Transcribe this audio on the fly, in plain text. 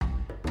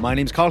My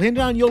name's Carl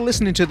Hinder and you're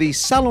listening to the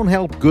Salon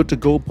Help Good to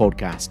Go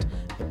podcast,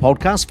 the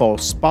podcast for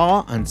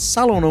spa and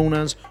salon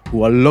owners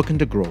who are looking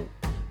to grow.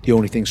 The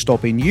only thing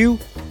stopping you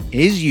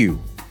is you.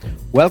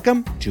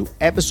 Welcome to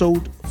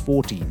episode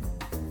 14,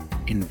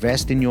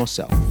 Invest in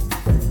Yourself.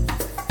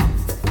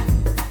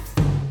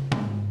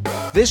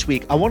 This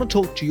week, I want to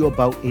talk to you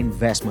about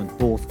investment,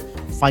 both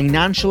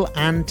financial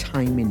and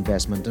time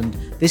investment. And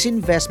this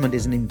investment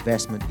is an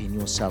investment in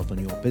yourself and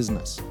your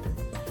business.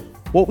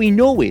 What we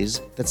know is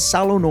that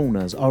salon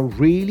owners are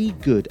really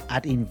good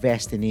at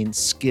investing in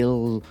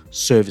skill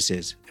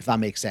services, if that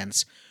makes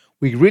sense.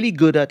 We're really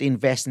good at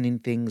investing in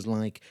things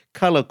like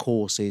color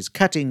courses,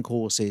 cutting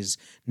courses,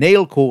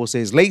 nail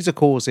courses, laser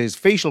courses,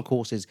 facial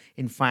courses.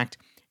 In fact,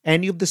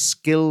 any of the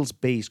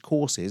skills-based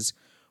courses,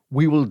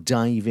 we will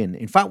dive in.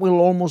 In fact, we'll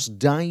almost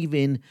dive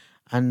in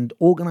and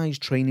organize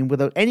training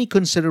without any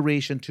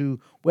consideration to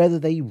whether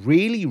they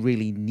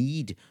really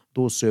need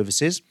those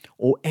services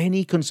or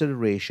any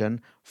consideration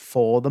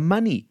for the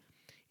money.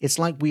 It's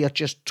like we are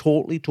just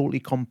totally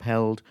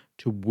compelled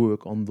to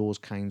work on those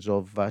kinds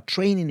of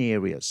training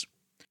areas.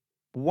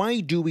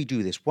 Why do we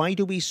do this? Why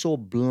do we so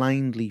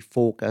blindly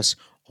focus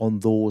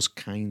on those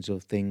kinds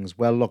of things?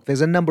 Well, look,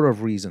 there's a number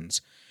of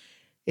reasons.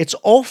 It's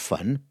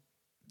often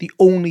the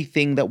only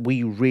thing that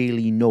we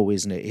really know,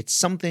 isn't it? It's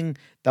something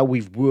that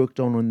we've worked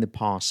on in the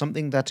past,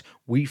 something that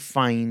we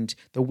find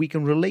that we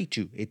can relate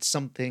to. It's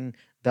something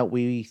that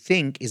we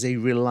think is a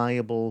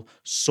reliable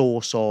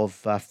source of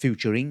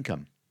future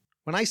income.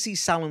 When I see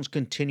salons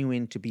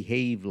continuing to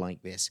behave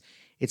like this,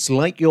 it's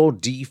like your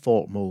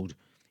default mode.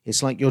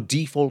 It's like your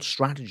default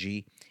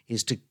strategy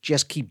is to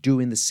just keep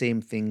doing the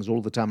same things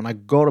all the time. And I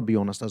gotta be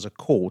honest, as a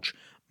coach,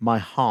 my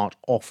heart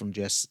often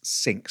just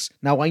sinks.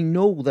 Now, I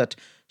know that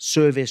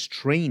service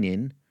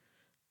training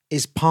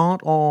is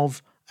part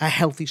of a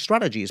healthy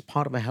strategy, is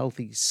part of a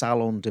healthy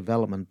salon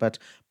development. But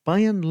by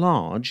and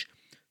large,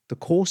 the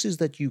courses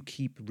that you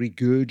keep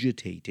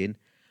regurgitating,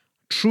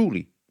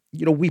 truly,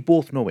 we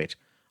both know it,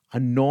 are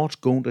not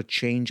going to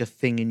change a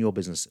thing in your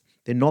business.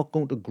 They're not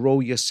going to grow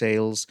your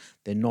sales.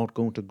 They're not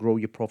going to grow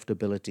your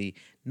profitability.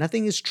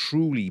 Nothing is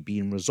truly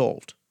being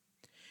resolved.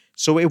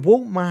 So it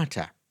won't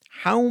matter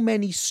how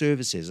many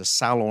services a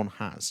salon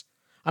has,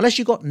 unless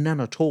you've got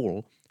none at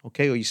all,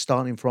 okay, or you're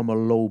starting from a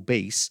low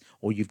base,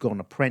 or you've got an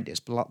apprentice.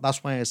 But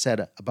that's why I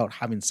said about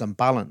having some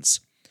balance.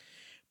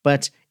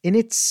 But in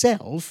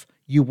itself,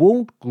 you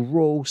won't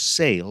grow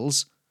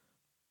sales,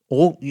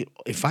 or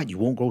in fact, you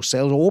won't grow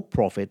sales or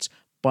profits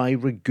by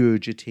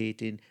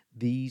regurgitating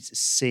these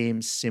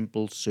same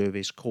simple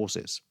service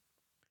courses.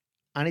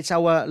 And it's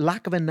our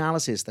lack of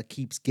analysis that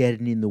keeps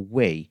getting in the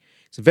way.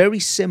 It's a very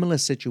similar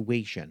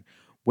situation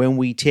when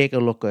we take a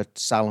look at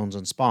salons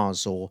and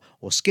spas or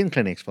skin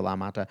clinics for that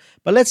matter.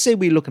 But let's say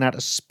we're looking at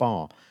a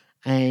spa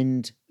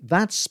and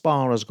that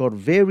spa has got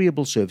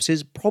variable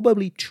services,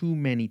 probably too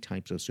many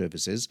types of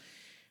services,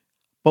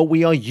 but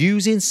we are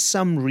using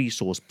some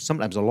resource,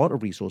 sometimes a lot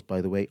of resource,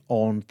 by the way,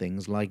 on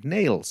things like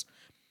nails.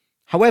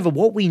 However,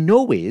 what we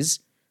know is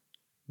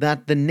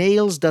that the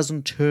nails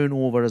doesn't turn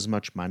over as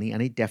much money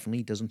and it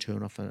definitely doesn't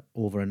turn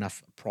over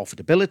enough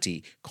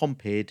profitability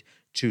compared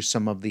to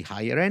some of the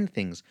higher end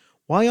things.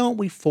 Why aren't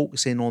we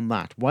focusing on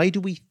that? Why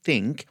do we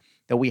think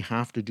that we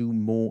have to do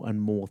more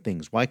and more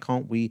things? Why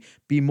can't we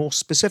be more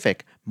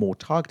specific, more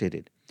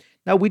targeted?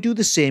 Now, we do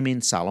the same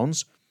in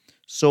salons.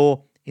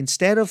 So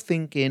instead of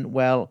thinking,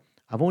 well,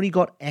 I've only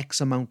got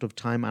X amount of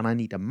time and I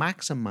need to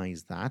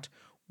maximize that,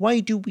 why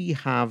do we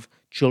have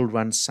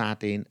children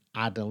sat in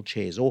adult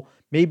chairs? Or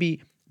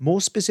maybe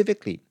more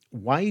specifically,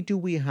 why do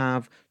we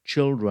have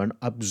children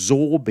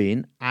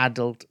absorbing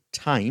adult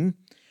time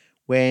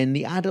when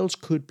the adults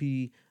could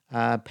be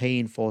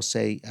paying for,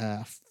 say,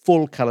 a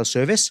full color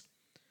service,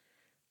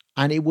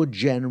 and it would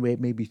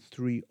generate maybe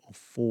 3 or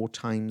 4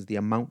 times the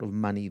amount of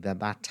money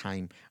that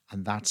time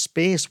and that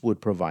space would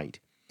provide?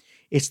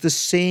 It's the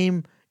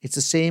same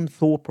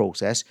thought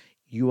process.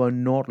 You are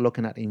not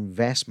looking at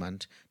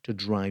investment to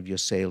drive your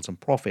sales and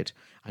profit,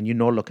 and you're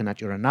not looking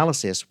at your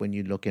analysis when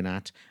you're looking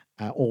at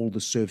all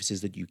the services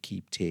that you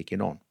keep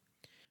taking on.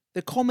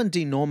 The common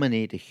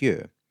denominator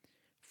here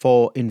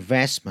for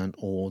investment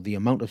or the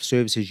amount of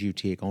services you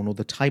take on or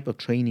the type of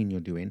training you're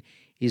doing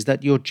is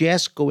that you're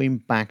just going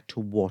back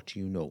to what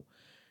you know.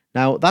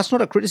 Now, that's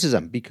not a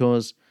criticism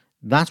because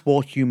that's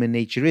what human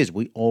nature is.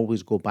 We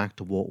always go back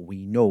to what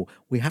we know.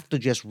 We have to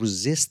just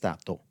resist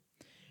that though.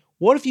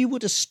 What if you were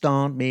to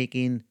start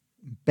making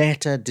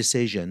better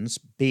decisions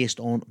based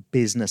on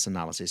business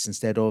analysis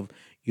instead of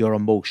your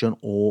emotion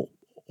or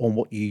on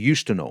what you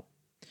used to know?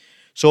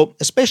 So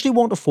especially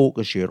want to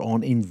focus here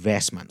on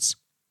investments.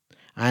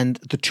 And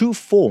the two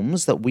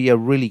forms that we are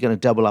really going to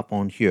double up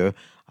on here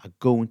are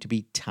going to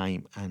be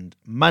time and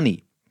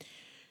money.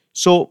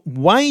 So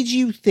why do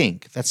you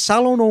think that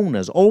salon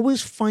owners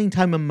always find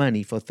time and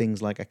money for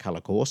things like a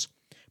color course,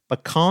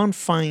 but can't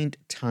find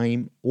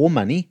time or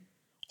money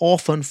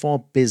often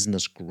for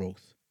business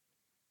growth?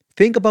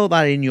 Think about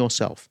that in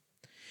yourself.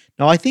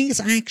 Now, I think it's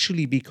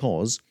actually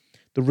because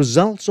the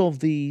results of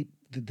the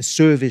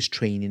service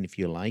training, if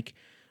you like,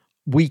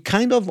 we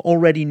kind of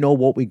already know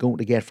what we're going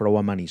to get for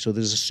our money. So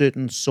there's a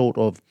certain sort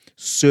of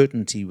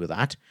certainty with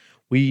that.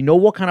 We know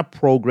what kind of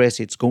progress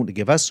it's going to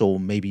give us, or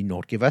maybe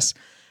not give us.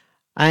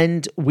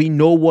 And we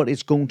know what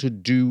it's going to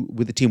do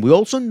with the team. We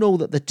also know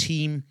that the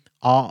team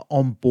are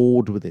on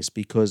board with this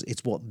because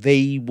it's what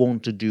they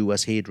want to do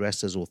as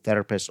hairdressers or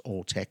therapists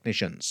or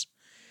technicians.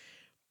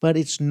 But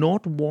it's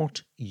not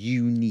what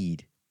you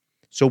need.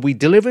 So we're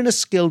delivering a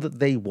skill that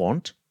they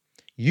want.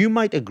 You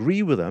might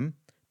agree with them,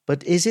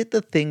 but is it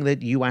the thing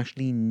that you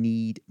actually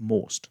need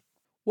most?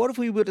 What if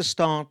we were to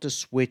start to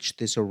switch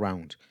this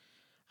around?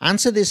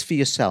 Answer this for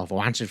yourself,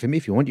 or answer it for me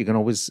if you want. You can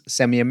always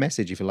send me a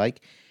message if you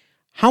like.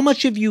 How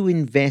much have you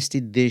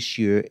invested this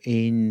year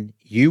in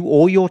you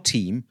or your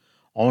team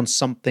on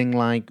something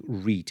like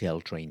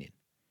retail training?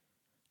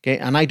 Okay,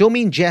 and I don't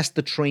mean just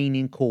the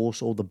training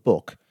course or the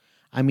book.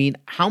 I mean,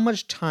 how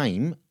much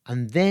time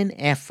and then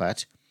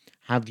effort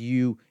have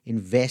you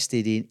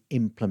invested in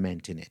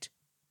implementing it?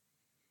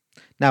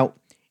 Now,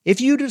 if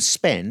you'd have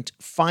spent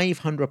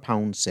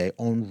 £500, say,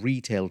 on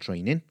retail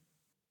training,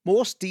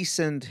 most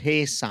decent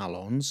hair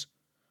salons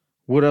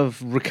would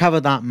have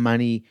recovered that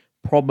money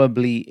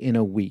probably in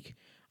a week.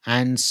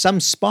 And some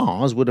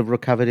spas would have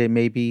recovered it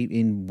maybe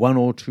in 1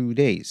 or 2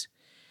 days.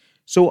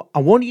 So I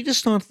want you to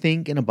start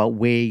thinking about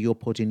where you're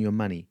putting your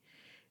money.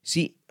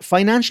 See,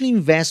 financial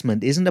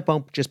investment isn't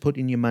about just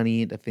putting your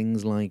money into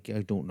things like,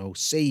 I don't know,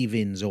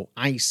 savings or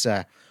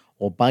ISA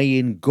or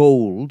buying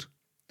gold.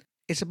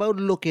 It's about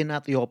looking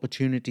at the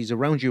opportunities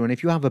around you. And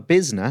if you have a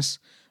business,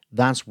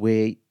 that's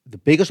where the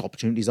biggest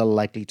opportunities are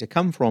likely to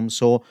come from.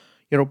 So,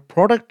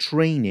 product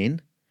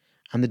training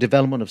and the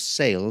development of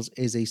sales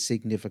is a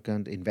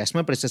significant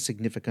investment, but it's a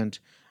significant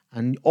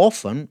and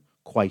often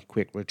quite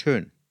quick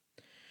return.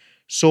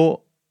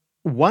 So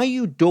why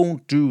you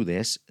don't do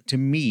this, to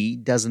me,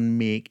 doesn't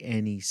make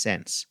any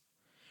sense.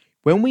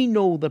 When we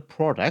know that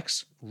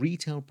products,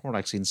 retail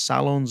products in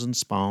salons and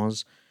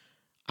spas,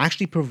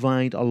 actually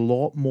provide a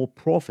lot more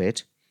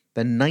profit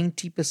than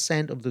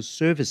 90% of the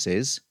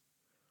services,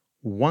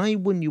 why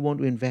wouldn't you want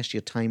to invest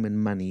your time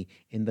and money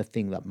in the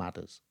thing that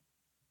matters?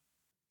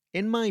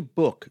 In my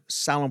book,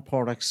 Salon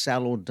Products,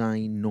 Sell or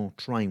Die Not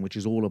Trying, which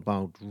is all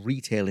about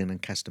retailing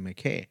and customer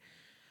care,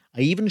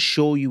 I even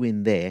show you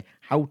in there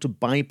how to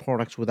buy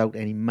products without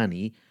any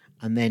money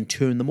and then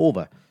turn them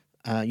over.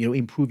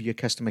 Improve your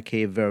customer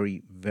care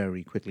very,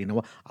 very quickly.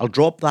 Now, I'll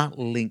drop that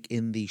link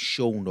in the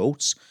show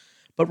notes.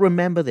 But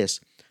remember this,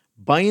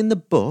 buying the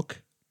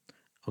book,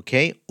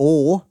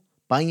 or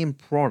buying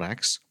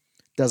products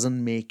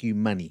doesn't make you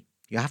money.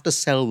 You have to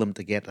sell them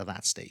to get to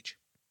that stage.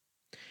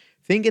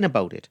 Thinking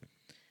about it,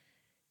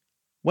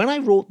 when I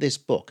wrote this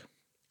book,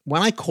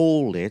 when I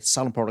called it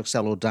Salon Products,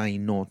 Sell or Die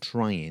Not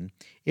Trying,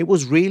 it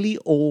was really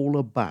all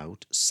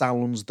about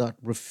salons that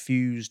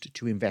refused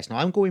to invest. Now,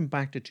 I'm going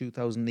back to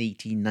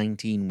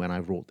 2018-19 when I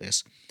wrote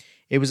this.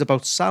 It was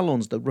about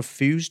salons that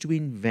refused to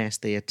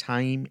invest their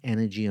time,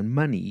 energy, and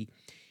money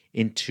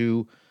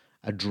into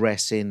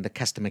addressing the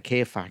customer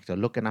care factor,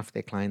 looking after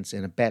their clients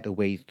in a better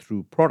way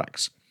through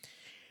products.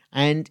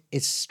 And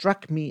it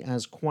struck me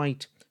as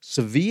quite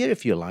severe,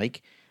 if you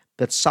like,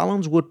 that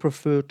salons would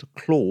prefer to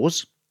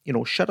close,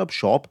 shut up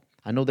shop.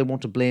 I know they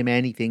want to blame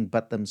anything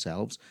but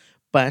themselves,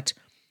 but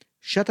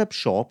shut up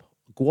shop,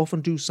 go off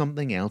and do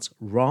something else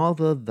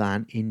rather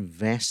than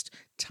invest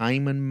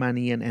time and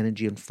money and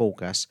energy and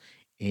focus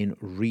in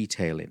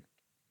retailing.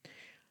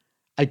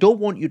 I don't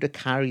want you to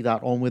carry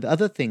that on with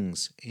other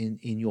things in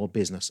your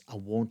business. I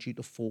want you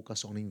to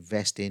focus on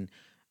investing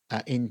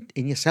in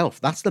yourself.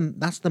 That's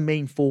the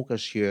main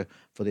focus here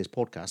for this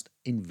podcast.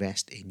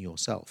 Invest in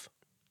yourself.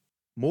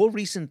 More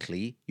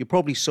recently, you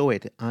probably saw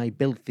it, I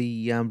built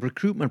the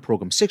recruitment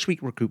program,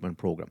 6-week recruitment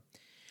program.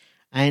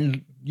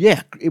 And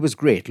yeah, it was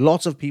great.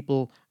 Lots of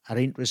people are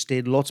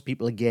interested. Lots of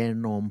people are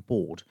getting on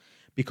board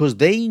because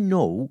they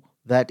know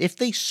that if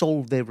they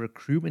solve their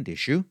recruitment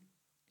issue,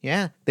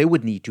 they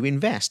would need to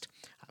invest.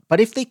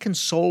 But if they can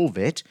solve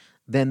it,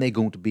 then they're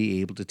going to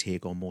be able to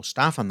take on more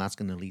staff, and that's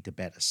going to lead to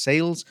better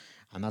sales,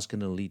 and that's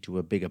going to lead to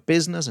a bigger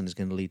business, and it's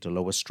going to lead to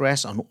lower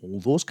stress and all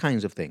those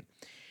kinds of things.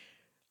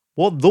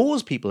 What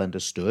those people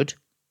understood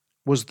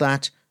was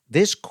that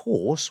this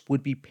course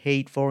would be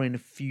paid for in a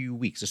few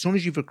weeks. As soon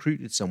as you've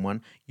recruited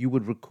someone, you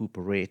would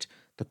recuperate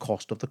the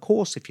cost of the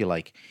course, if you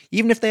like.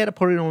 Even if they had to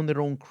put it on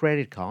their own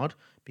credit card,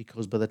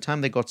 because by the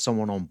time they got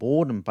someone on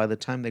board and by the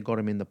time they got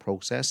him in the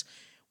process,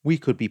 we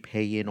could be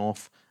paying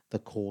off the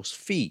course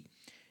fee.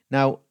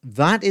 Now,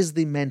 that is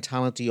the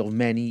mentality of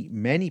many,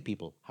 many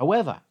people.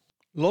 However,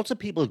 lots of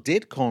people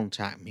did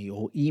contact me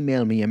or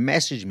email me and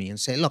message me and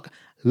say, look,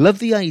 love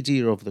the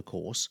idea of the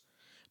course,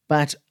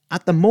 but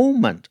at the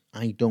moment,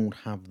 I don't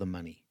have the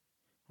money.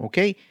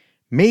 Okay?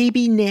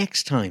 Maybe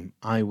next time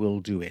I will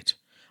do it.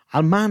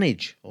 I'll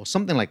manage or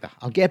something like that.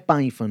 I'll get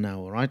by for now,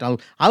 all right?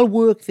 I'll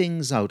work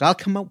things out. I'll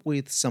come up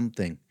with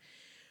something.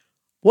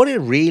 What it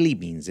really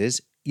means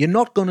is you're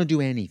not going to do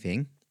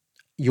anything,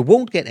 you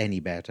won't get any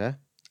better,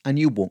 and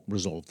you won't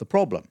resolve the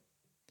problem.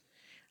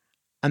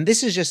 And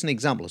this is just an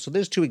example. So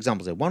there's 2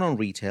 examples there, one on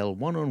retail,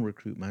 one on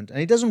recruitment,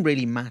 and it doesn't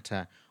really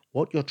matter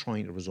what you're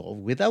trying to resolve,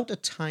 without a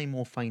time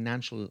or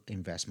financial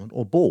investment,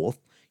 or both,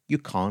 you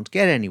can't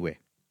get anywhere.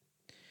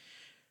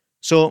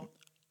 So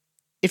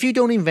if you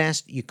don't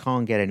invest, you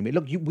can't get anywhere.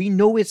 Look, we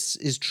know it's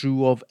is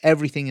true of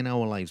everything in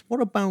our lives.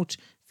 What about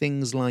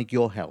things like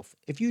your health?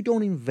 If you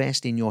don't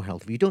invest in your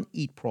health, if you don't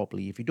eat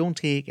properly, if you don't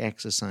take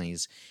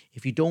exercise,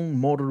 if you don't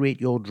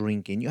moderate your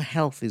drinking, your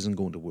health isn't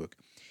going to work.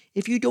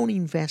 If you don't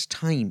invest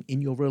time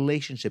in your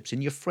relationships,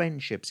 in your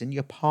friendships, in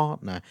your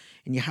partner,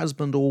 in your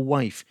husband or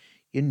wife,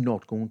 you're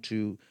not going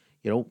to,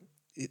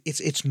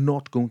 it's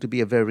not going to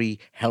be a very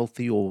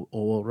healthy or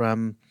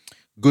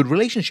good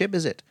relationship,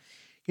 is it?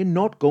 You're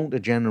not going to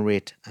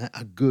generate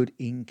a good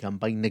income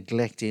by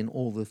neglecting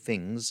all the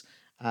things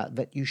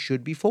that you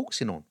should be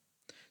focusing on.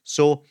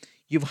 So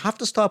you have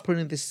to start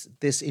putting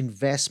this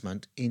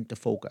investment into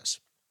focus.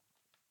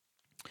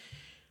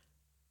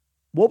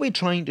 What we're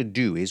trying to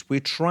do is we're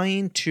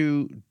trying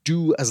to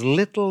do as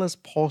little as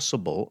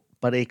possible,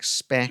 but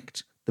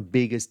expect the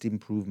biggest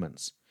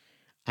improvements.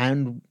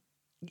 And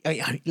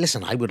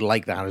listen, I would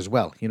like that as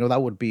well.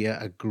 That would be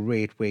a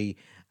great way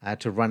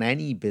to run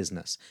any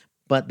business.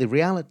 But the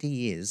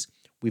reality is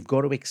we've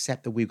got to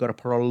accept that we've got to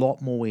put a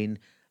lot more in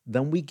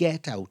than we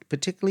get out,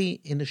 particularly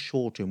in the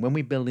short term when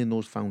we build in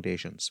those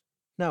foundations.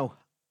 Now,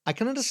 I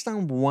can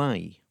understand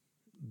why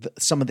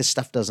some of this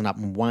stuff doesn't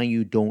happen, why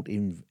you don't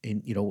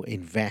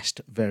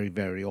invest very,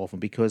 very often,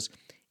 because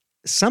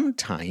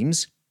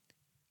sometimes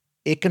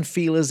it can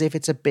feel as if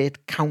it's a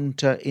bit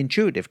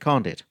counterintuitive,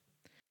 can't it?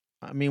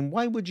 I mean,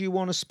 why would you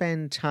want to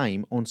spend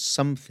time on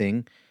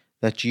something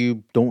that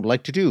you don't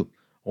like to do,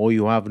 or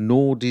you have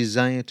no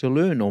desire to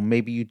learn, or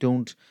maybe you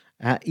don't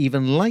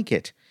even like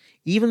it,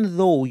 even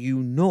though you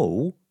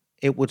know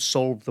it would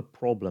solve the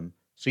problem?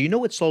 So you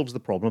know it solves the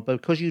problem, but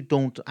because you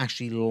don't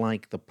actually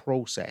like the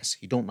process,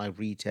 you don't like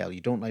retail,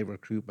 you don't like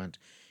recruitment,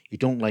 you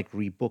don't like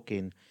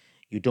rebooking,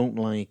 you don't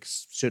like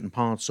certain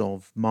parts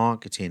of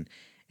marketing,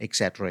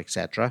 etc.,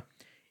 etc.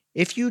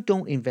 If you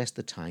don't invest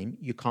the time,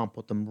 you can't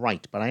put them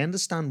right. But I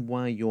understand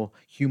why your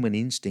human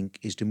instinct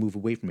is to move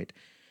away from it.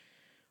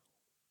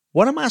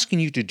 What I'm asking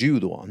you to do,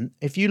 though,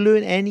 if you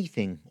learn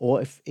anything,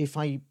 or if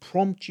I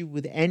prompt you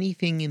with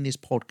anything in this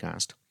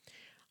podcast,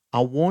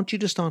 I want you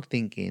to start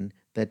thinking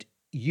that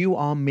you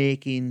are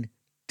making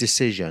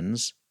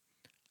decisions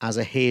as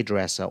a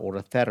hairdresser or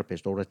a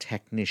therapist or a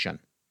technician.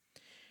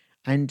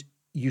 And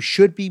you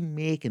should be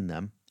making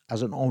them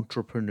as an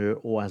entrepreneur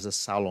or as a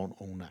salon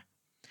owner.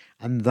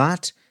 And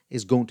that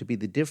is going to be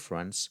the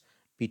difference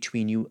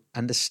between you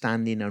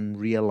understanding and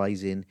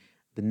realizing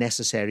the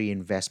necessary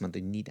investment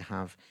that you need to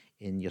have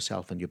in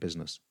yourself and your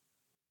business.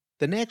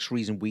 The next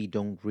reason we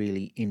don't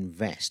really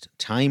invest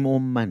time or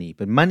money,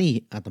 but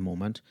money at the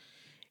moment,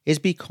 is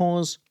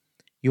because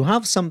you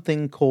have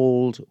something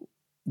called,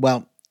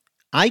 well,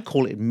 I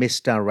call it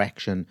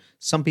misdirection.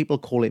 Some people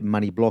call it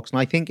money blocks. And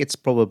I think it's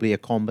probably a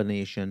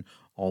combination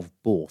of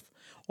both.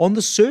 On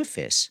the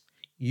surface,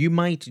 you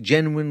might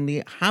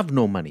genuinely have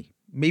no money.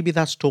 Maybe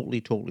that's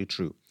totally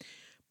true.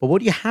 But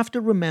what you have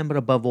to remember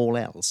above all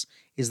else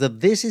is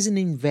that this is an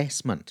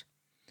investment.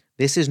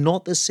 This is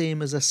not the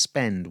same as a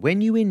spend.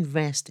 When you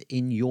invest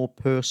in your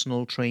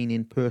personal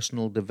training,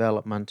 personal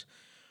development,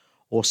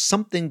 or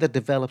something that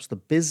develops the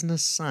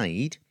business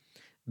side,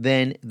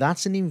 then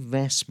that's an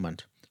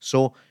investment.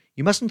 So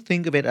you mustn't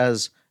think of it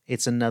as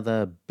it's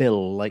another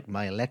bill like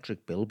my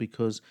electric bill,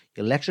 because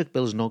your electric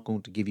bill is not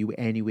going to give you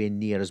anywhere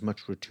near as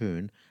much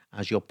return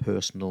as your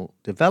personal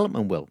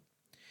development will.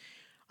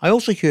 I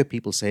also hear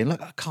people saying,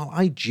 look, Carl,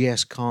 I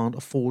just can't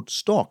afford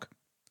stock.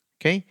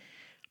 Okay?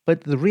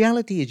 But the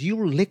reality is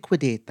you'll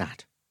liquidate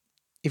that.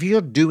 If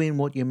you're doing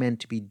what you're meant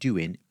to be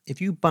doing, if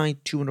you buy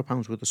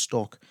 £200 worth of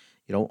stock,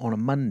 on a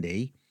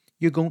Monday,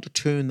 you're going to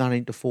turn that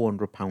into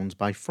 £400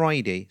 by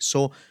Friday.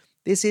 So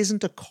this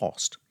isn't a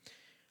cost.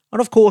 And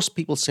of course,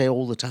 people say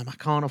all the time, I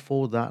can't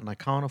afford that, and I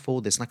can't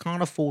afford this, and I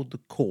can't afford the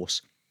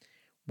course.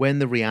 When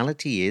the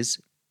reality is,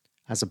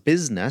 as a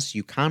business,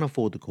 you can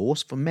afford the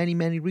course for many,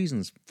 many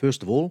reasons.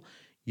 First of all,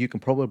 you can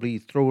probably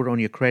throw it on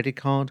your credit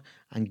card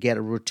and get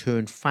a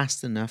return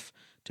fast enough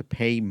to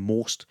pay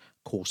most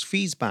course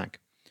fees back.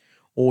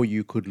 Or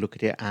you could look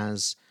at it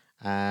as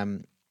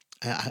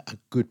a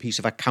good piece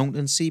of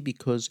accountancy,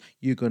 because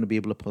you're going to be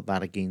able to put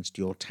that against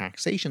your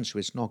taxation. So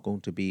it's not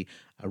going to be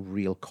a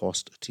real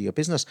cost to your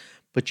business.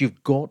 But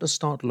you've got to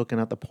start looking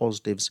at the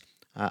positives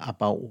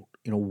about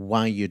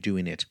why you're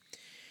doing it.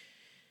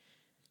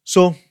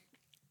 So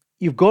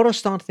you've got to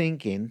start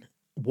thinking,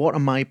 what are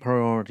my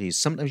priorities?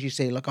 Sometimes you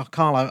say, look,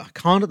 Carl, I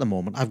can't at the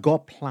moment. I've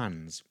got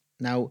plans.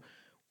 Now,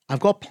 I've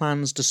got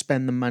plans to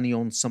spend the money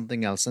on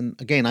something else. And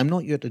again, I'm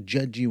not here to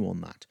judge you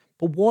on that.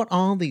 But what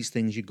are these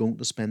things you're going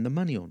to spend the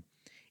money on?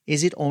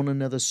 Is it on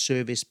another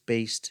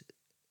service-based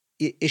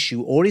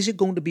issue, or is it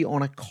going to be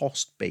on a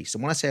cost-based?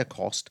 And when I say a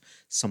cost,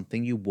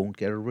 something you won't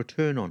get a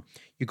return on.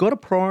 You've got to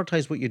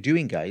prioritize what you're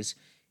doing, guys,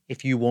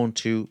 if you want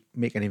to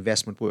make an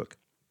investment work.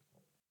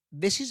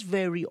 This is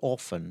very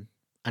often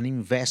an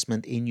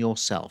investment in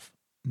yourself,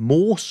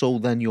 more so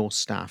than your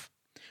staff.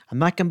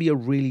 And that can be a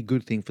really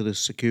good thing for the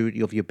security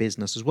of your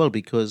business as well,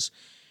 because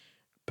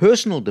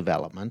personal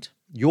development,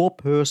 your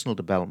personal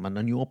development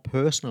and your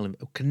personal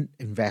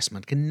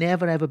investment can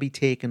never ever be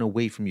taken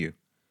away from you.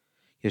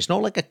 It's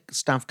not like a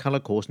staff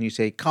colour course and you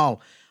say,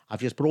 Carl,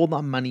 I've just put all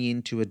that money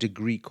into a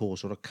degree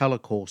course or a colour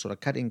course or a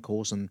cutting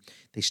course and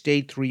they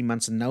stayed 3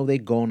 months and now they're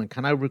gone and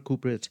can I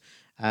recuperate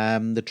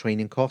the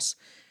training costs?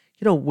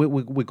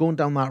 We're going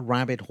down that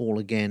rabbit hole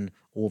again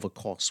over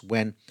costs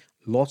when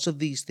lots of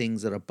these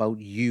things are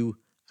about you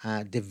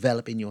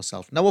developing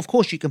yourself. Now, of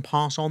course, you can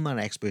pass on that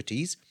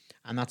expertise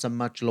and that's a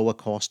much lower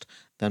cost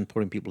than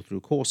putting people through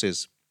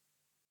courses.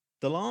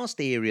 The last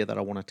area that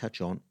I want to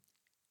touch on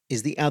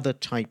is the other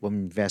type of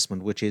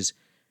investment, which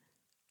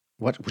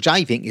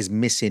I think is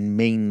missing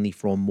mainly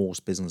from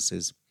most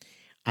businesses,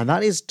 and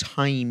that is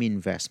time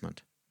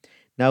investment.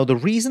 Now, the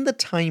reason the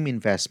time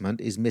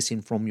investment is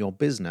missing from your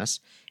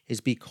business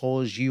is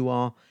because you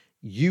are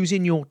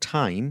using your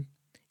time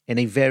in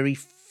a very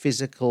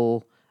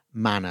physical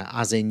manner,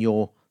 as in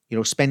you're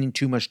spending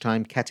too much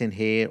time cutting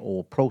hair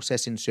or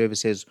processing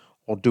services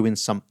or doing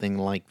something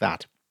like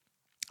that.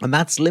 And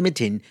that's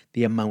limiting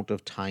the amount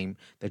of time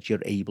that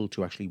you're able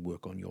to actually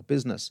work on your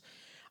business.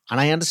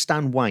 And I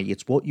understand why.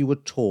 It's what you were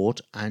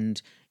taught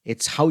and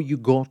it's how you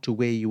got to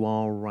where you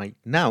are right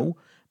now.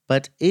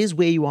 But is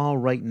where you are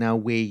right now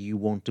where you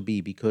want to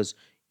be? Because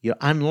you're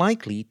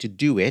unlikely to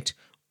do it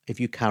if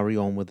you carry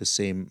on with the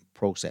same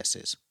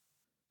processes.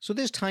 So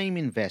this time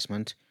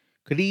investment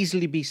could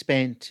easily be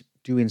spent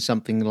doing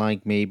something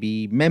like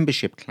maybe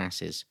membership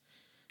classes.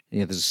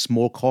 There's a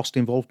small cost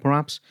involved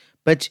perhaps,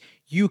 but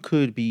you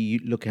could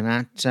be looking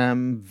at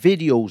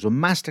videos or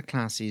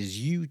masterclasses,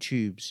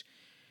 YouTubes.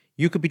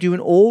 You could be doing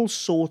all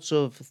sorts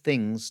of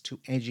things to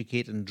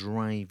educate and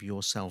drive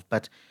yourself.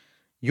 But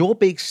your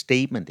big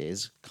statement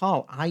is,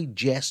 Carl, I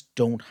just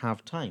don't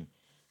have time.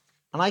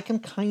 And I can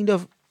kind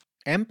of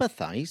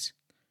empathize,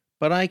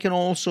 but I can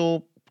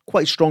also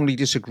quite strongly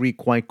disagree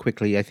quite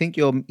quickly. I think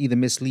you're either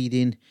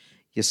misleading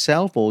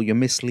yourself or you're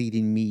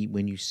misleading me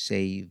when you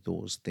say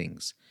those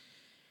things.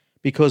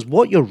 Because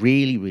what you're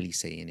really, really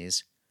saying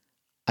is,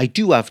 I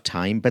do have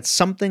time, but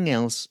something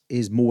else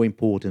is more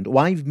important, or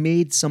I've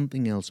made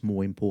something else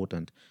more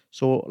important.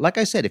 So, like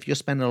I said, if you're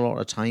spending a lot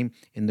of time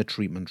in the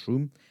treatment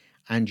room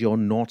and you're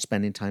not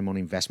spending time on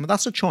investment,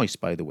 that's a choice,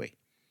 by the way.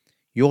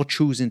 You're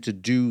choosing to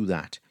do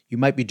that. You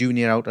might be doing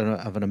it out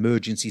of an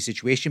emergency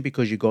situation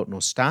because you've got no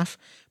staff.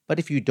 But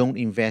if you don't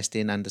invest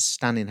in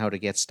understanding how to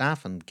get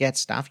staff,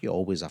 you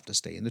always have to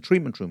stay in the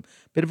treatment room.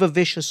 Bit of a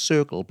vicious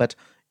circle, but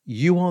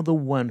you are the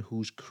one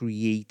who's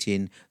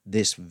creating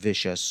this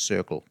vicious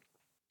circle.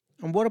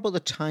 And what about the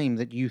time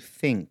that you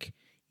think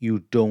you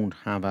don't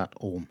have at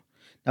home?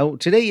 Now,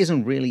 today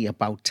isn't really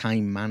about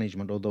time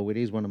management, although it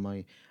is one of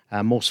my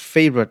most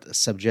favorite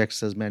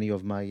subjects, as many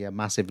of my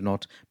Massive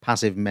Not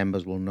Passive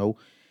members will know.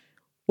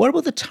 What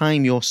about the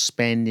time you're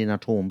spending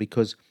at home?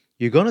 Because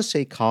you're going to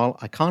say, Carl,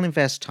 I can't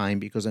invest time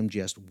because I'm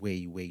just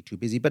way, way too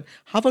busy. But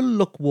have a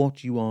look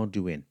what you are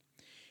doing.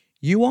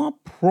 You are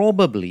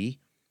probably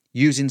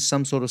using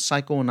some sort of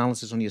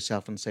psychoanalysis on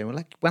yourself and saying, well,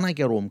 like when I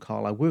get home,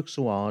 Carl, I work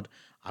so hard,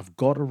 I've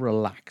got to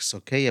relax,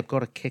 okay? I've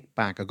got to kick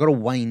back. I've got to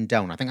wind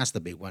down. I think that's the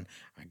big one.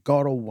 I've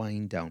got to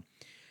wind down.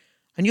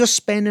 And you're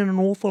spending an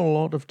awful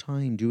lot of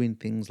time doing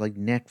things like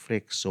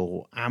Netflix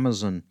or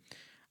Amazon,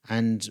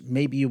 and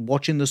maybe you're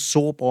watching the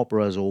soap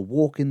operas or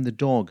walking the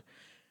dog.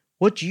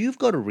 What you've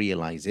got to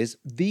realize is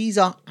these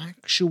are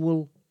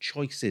actual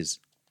choices.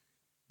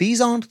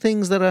 These aren't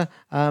things that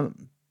are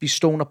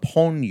bestowed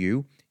upon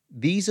you.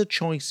 These are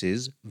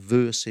choices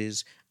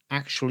versus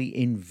actually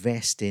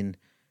investing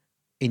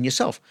in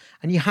yourself.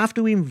 And you have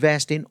to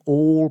invest in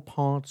all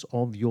parts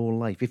of your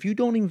life. If you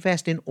don't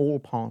invest in all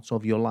parts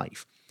of your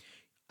life,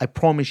 I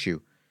promise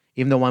you,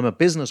 even though I'm a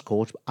business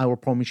coach, I will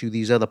promise you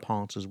these other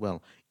parts as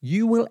well.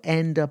 You will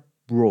end up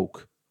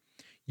broke.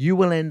 You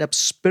will end up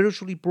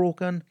spiritually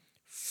broken,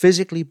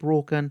 physically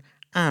broken,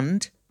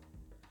 and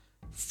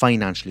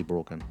financially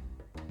broken.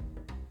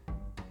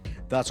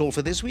 That's all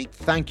for this week.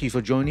 Thank you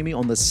for joining me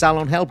on the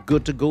Salon Help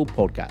Good to Go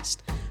podcast.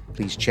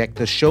 Please check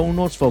the show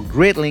notes for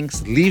great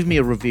links, leave me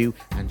a review,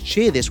 and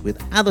share this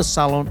with other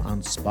salon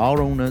and spa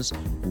owners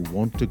who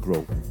want to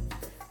grow.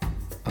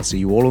 I'll see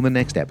you all on the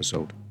next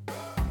episode.